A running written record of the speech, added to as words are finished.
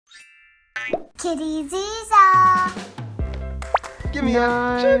Kiddyzuzaa. Give me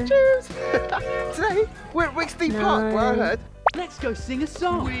a choose. Today, we're at Wixty Park, where I heard. Let's go sing a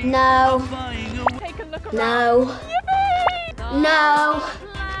song. No. Take a look around. No. No.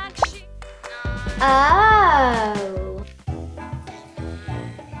 Oh.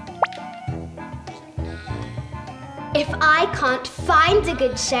 If I can't find a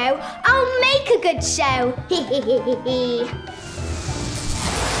good show, I'll make a good show.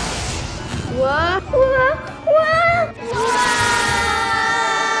 Whoa, whoa, whoa.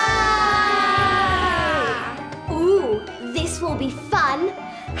 Ooh, this will be fun.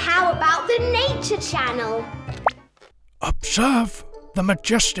 How about the Nature Channel? Observe the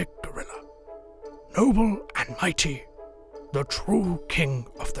majestic gorilla, noble and mighty, the true king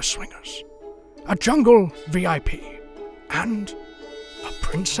of the swingers, a jungle VIP, and a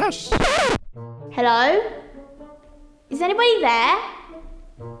princess. Hello? Is anybody there?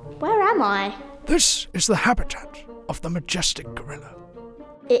 Where am I? This is the habitat of the majestic gorilla.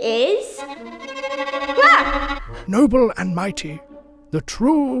 It is? Ah! Noble and mighty, the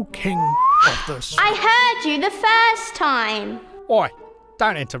true king of the swingers. I heard you the first time. Oi,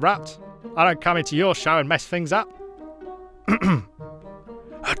 don't interrupt. I don't come into your show and mess things up.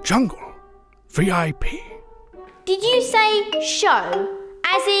 A jungle VIP. Did you say show?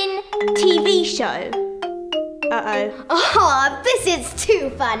 As in TV show? Uh-oh. Oh, this is too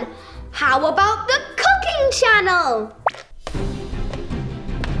fun. How about the Cooking Channel?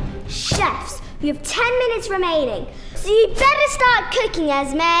 Chefs, you have 10 minutes remaining, so you'd better start cooking,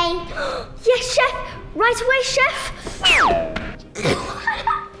 Esme. Yes, Chef. Right away, Chef.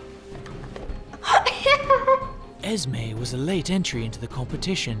 Esme was a late entry into the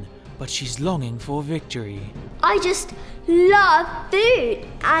competition, but she's longing for victory. I just love food,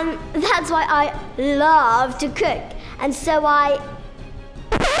 and that's why I love to cook. And so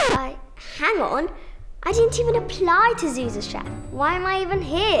hang on, I didn't even apply to Zuzaa Chef. Why am I even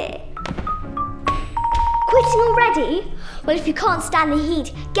here? Quitting already? Well, if you can't stand the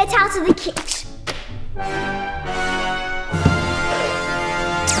heat, get out of the kitchen.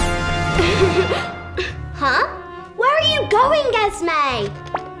 Huh? Where are you going, Esme?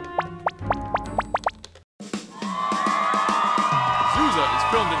 Zuzaa is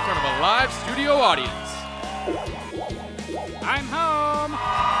filmed in front of a live studio audience. I'm home.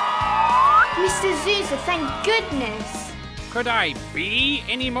 Mr. Zuzaa, thank goodness. Could I be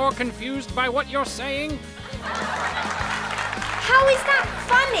any more confused by what you're saying? How is that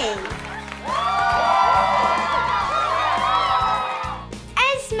funny?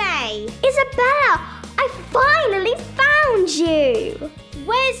 Esme! Isabella! I finally found you!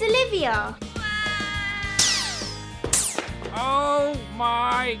 Where's Olivia? Oh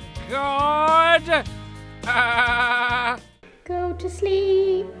my God! Go to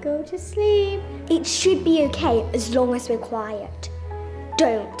sleep, go to sleep. It should be okay as long as we're quiet.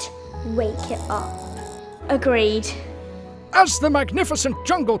 Don't wake it up. Agreed. As the magnificent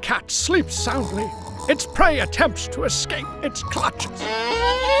jungle cat sleeps soundly, its prey attempts to escape its clutches.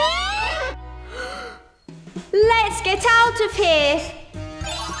 Let's get out of here.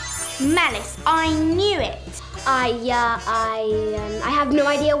 Malice, I knew it. I have no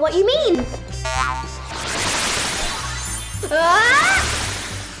idea what you mean. Ah!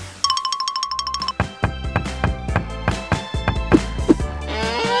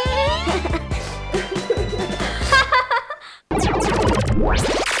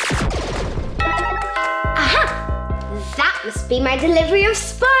 Aha! That must be my delivery of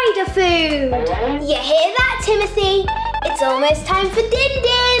spider food. You hear that, Timothy? It's almost time for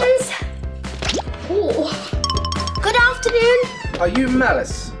din-dins. Ooh. Good afternoon. Are you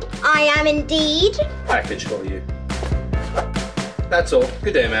Malice? I am indeed. Package for you. That's all.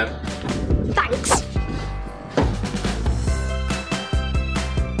 Good day, ma'am. Thanks.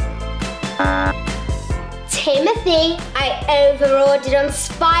 Timothy, I overordered on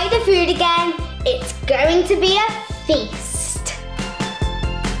spider food again. It's going to be a feast.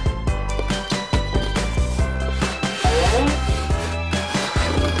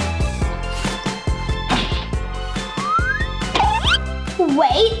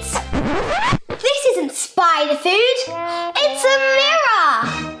 Wait! This isn't spider food! It's a mirror!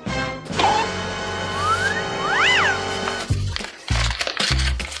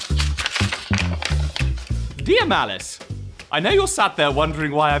 Dear Malice, I know you're sat there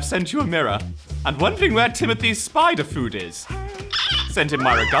wondering why I've sent you a mirror, and wondering where Timothy's spider food is. Send him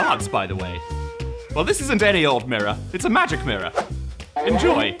my regards, by the way. Well, this isn't any old mirror, it's a magic mirror.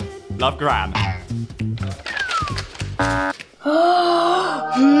 Enjoy. Love, Gran.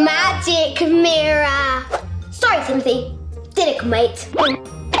 Magic mirror! Sorry, Timothy. Didn't come wait.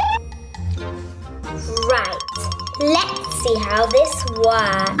 Right, let's see how this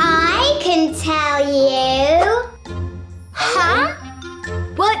works. I can tell you. Huh?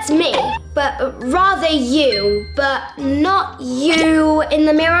 Well, it's me, but rather you, but not you in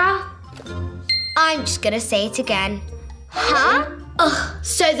the mirror. I'm just gonna say it again. Huh? Ugh,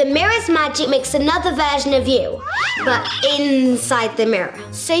 so the mirror's magic makes another version of you, but inside the mirror.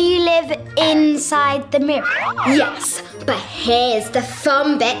 So you live inside the mirror? Yes, but here's the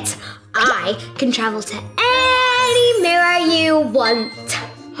fun bit. I can travel to any mirror you want.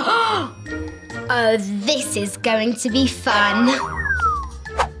 Oh, this is going to be fun.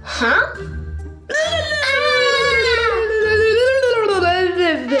 Huh?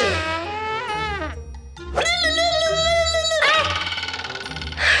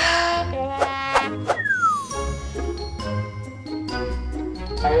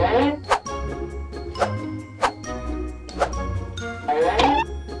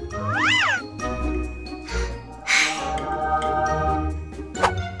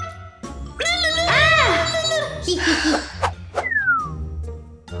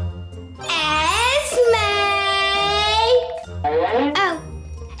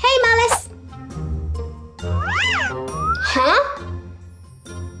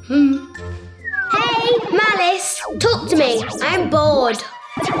 Talk to me. I'm bored.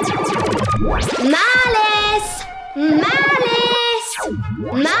 Malice! Malice!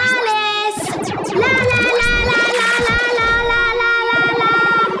 Malice! La la la la la la la la la la la.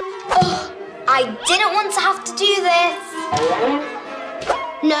 Oh, I didn't want to have to do this.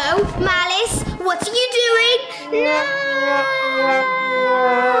 No, Malice, what are you doing? No!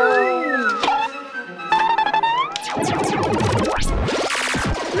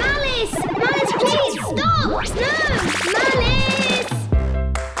 Malice! Malice, please stop! No! Malice!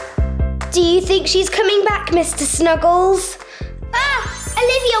 Do you think she's coming back, Mr. Snuggles? Ah!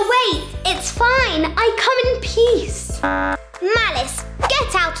 Olivia, wait! It's fine. I come in peace. Malice,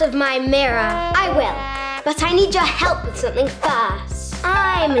 get out of my mirror. I will. But I need your help with something first.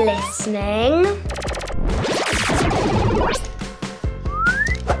 I'm listening.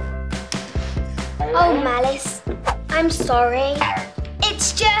 Oh, Malice. I'm sorry.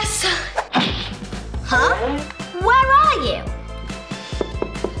 It's just... Huh? Where are you?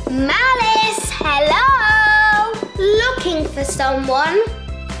 Malice, hello? Looking for someone?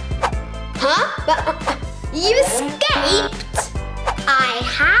 Huh? But you escaped? I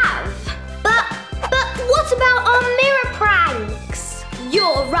have. But what about our mirror pranks?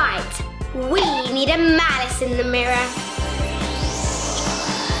 You're right. We need a Malice in the mirror.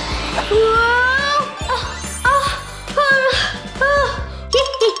 Whoa!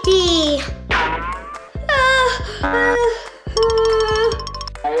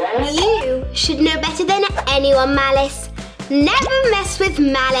 You should know better than anyone, Malice. Never mess with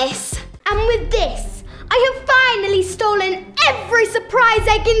Malice. And with this, I have finally stolen every surprise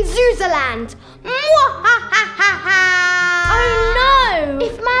egg in Zuzaaland. Oh no!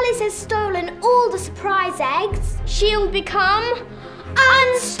 If Malice has stolen all the surprise eggs, she'll become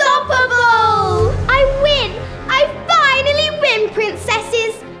unstoppable! I win! I finally win,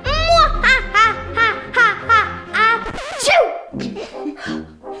 princesses!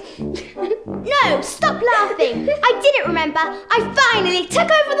 No, stop laughing! I didn't remember. I finally took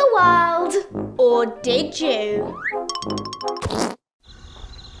over the world! Or did you?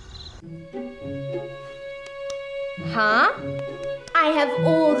 Huh? I have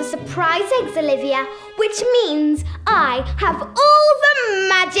all the surprise eggs, Olivia, which means I have all the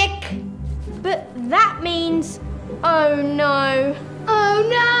magic. But that means... Oh no. Oh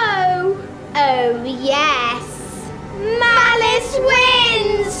no. Oh yes. Malice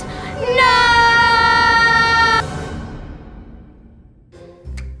wins! No!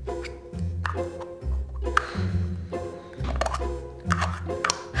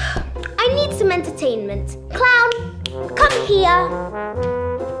 I need some entertainment. Clown, come here.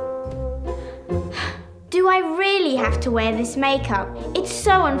 Do I really have to wear this makeup? It's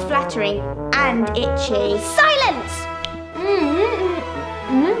so unflattering and itchy. Silence!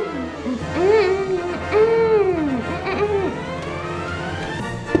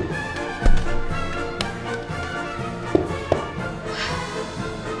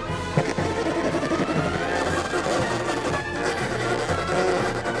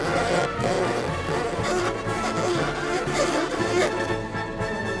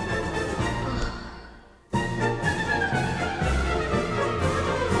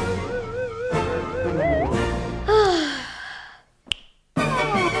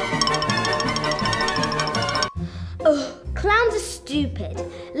 Clowns are stupid.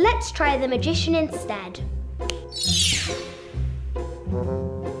 Let's try the magician instead.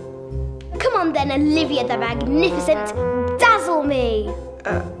 Come on then, Olivia the Magnificent, dazzle me.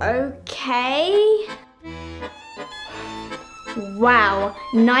 Okay. Wow,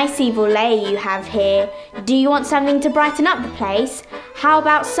 nice evil lay you have here. Do you want something to brighten up the place? How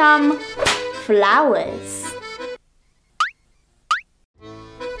about some flowers?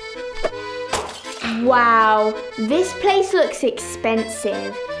 Wow, this place looks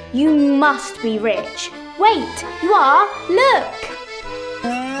expensive. You must be rich. Wait, you are? Look!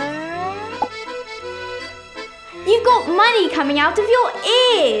 You've got money coming out of your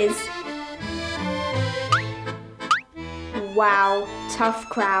ears! Wow, tough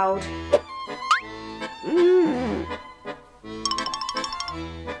crowd.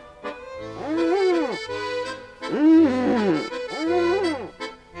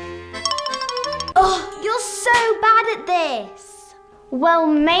 Oh, you're so bad at this. Well,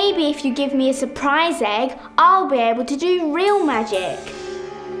 maybe if you give me a surprise egg, I'll be able to do real magic.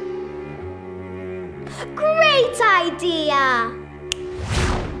 Great idea.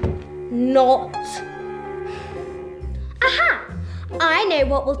 Not. Aha! I know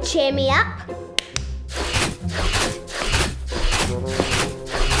what will cheer me up.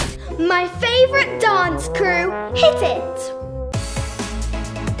 My favourite dance crew, hit it!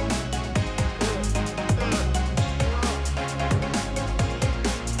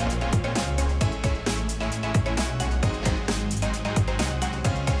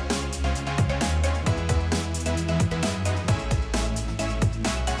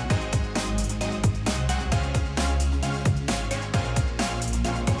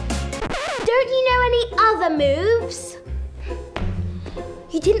 Don't you know any other moves?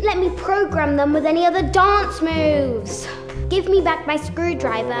 You didn't let me program them with any other dance moves. Give me back my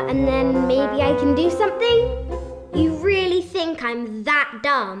screwdriver and then maybe I can do something? You really think I'm that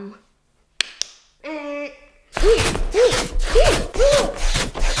dumb? Can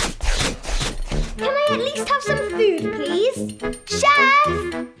I at least have some food, please? Chef!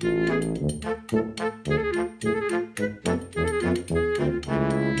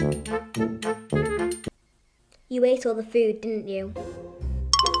 You ate all the food, didn't you?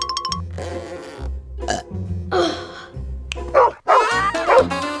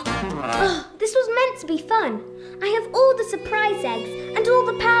 This was meant to be fun. I have all the surprise eggs and all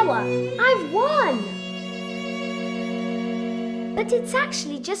the power. I've won! But it's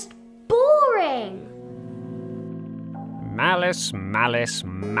actually just boring. Malice, Malice,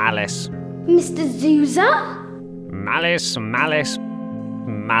 Malice. Mr. Zuzaa? Malice, Malice,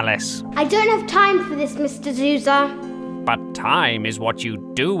 Malice. I don't have time for this, Mr. Zuzaa. But time is what you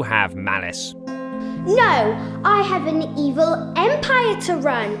do have, Malice. No, I have an evil empire to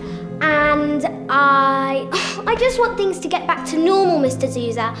run. And I just want things to get back to normal, Mr.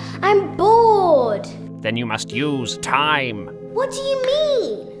 Zuzaa. I'm bored. Then you must use time. What do you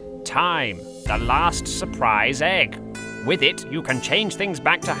mean? Time, the last surprise egg. With it, you can change things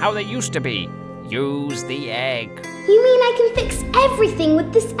back to how they used to be. Use the egg. You mean I can fix everything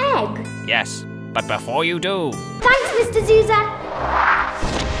with this egg? Yes, but before you do... Thanks, Mr. Zuzaa.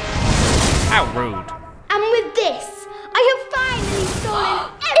 How rude. And with this, I have finally stolen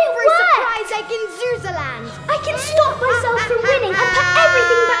every surprise egg in Zuzaaland. I can stop myself from winning and put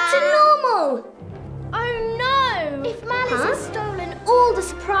everything back to normal. Oh no! If Malice has stolen all the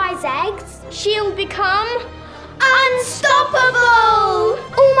surprise eggs, She'll become unstoppable!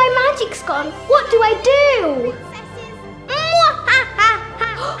 All my magic's gone. What do I do?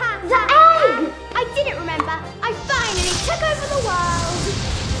 The egg! I didn't remember. I finally took over the world.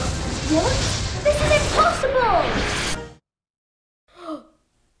 What? This is impossible!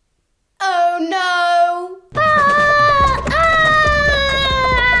 Oh no!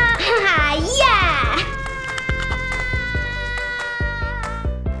 Yeah!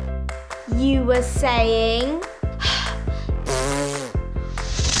 You were saying...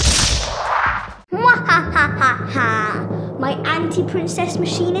 My anti-princess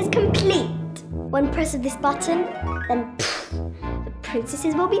machine is complete. One press of this button, then the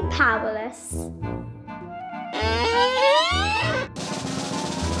princesses will be powerless.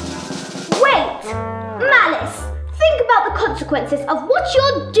 Wait! Malice! Think about the consequences of what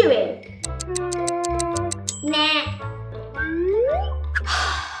you're doing. Nah.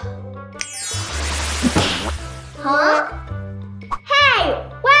 Huh? Hey!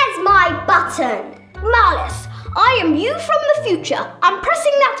 Where's my button? Malice, I am you from the future, and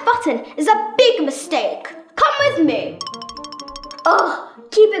pressing that button is a big mistake. Come with me. Oh,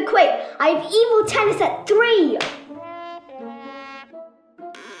 keep it quick. I have evil tennis at 3.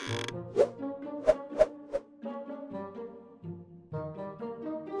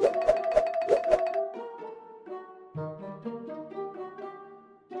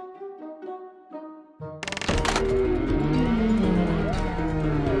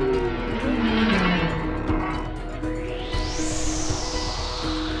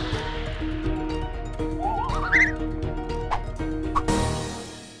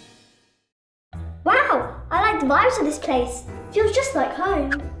 the vibes of this place. Feels just like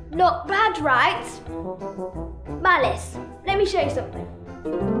home. Not bad, right? Malice, let me show you something.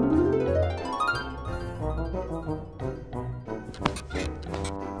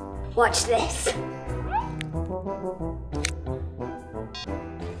 Watch this.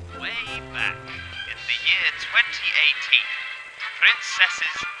 Way back in the year 2018,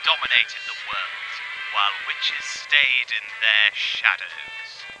 princesses dominated the world, while witches stayed in their shadows.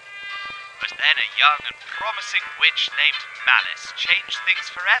 But then a young and promising witch named Malice changed things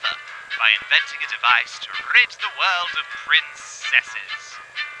forever by inventing a device to rid the world of princesses.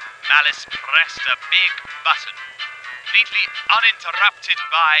 Malice pressed a big button, completely uninterrupted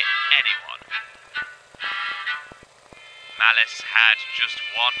by anyone. Malice had just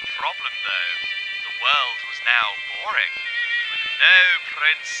one problem, though. The world was now boring, with no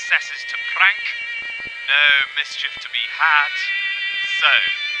princesses to prank, no mischief to be had. So,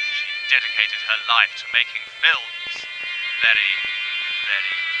 she dedicated her life to making films. Very,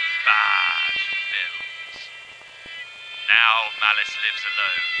 very bad films. Now Malice lives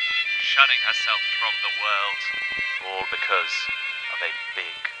alone, shunning herself from the world, all because of a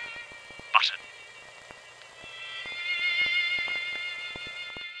big button.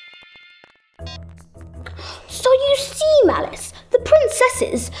 So you see, Malice, the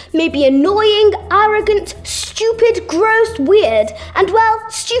princesses may be annoying, arrogant, stupid, gross, weird, and well,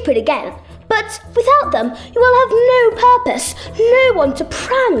 stupid again. But without them, you will have no purpose, no one to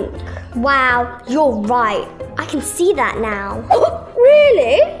prank. Wow, you're right. I can see that now.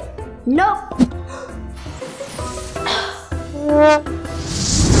 Really? Nope.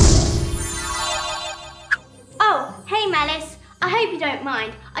 Oh, hey Malice. I hope you don't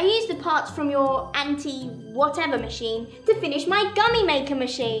mind. I used the parts from your anti-whatever machine to finish my gummy maker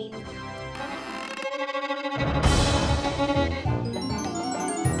machine.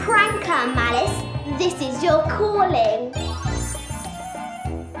 Pranker, Malice. This is your calling.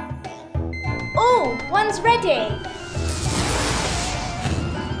 Oh, one's ready.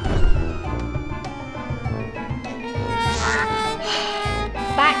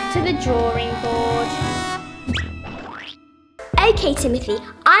 Back to the drawing board. Okay, Timothy,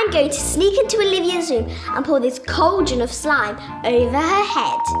 I'm going to sneak into Olivia's room and pour this cauldron of slime over her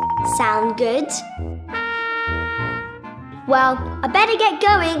head. Sound good? Well, I better get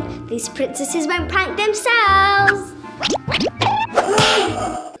going. These princesses won't prank themselves.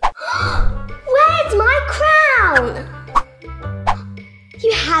 Where's my crown?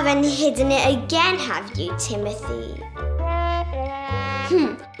 You haven't hidden it again, have you, Timothy?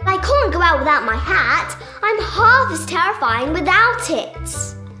 I can't go out without my hat. I'm half as terrifying without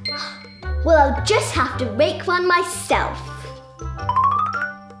it. Well, I'll just have to make one myself.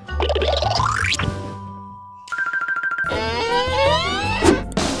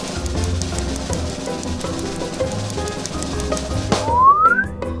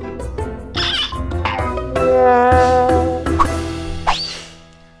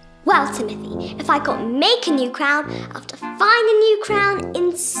 Well, Timothy, if I can't make a new crown, I'll have to find a new crown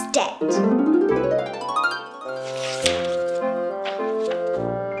instead.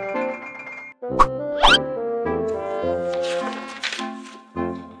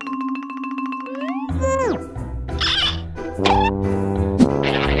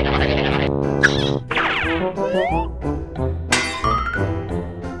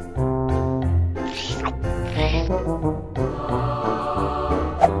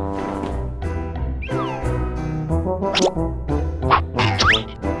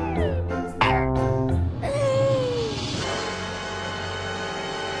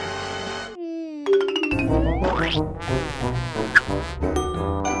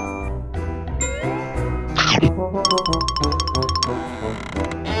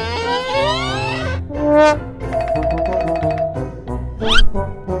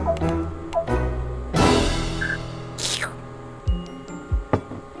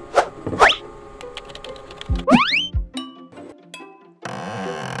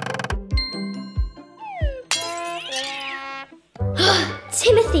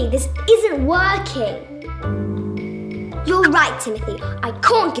 Timothy, this isn't working. You're right, Timothy. I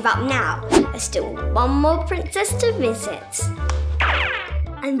can't give up now. There's still one more princess to visit.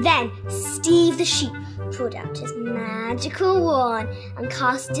 And then Steve the sheep pulled out his magical wand and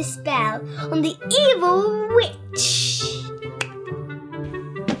cast a spell on the evil witch.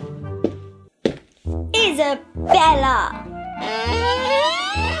 Isabella!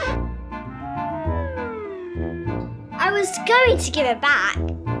 I was going to give it back.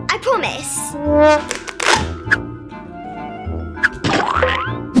 I promise.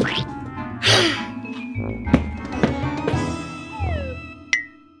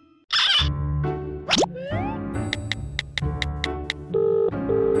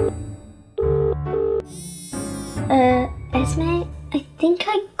 Esme, I think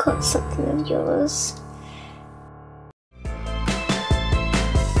I got something of yours.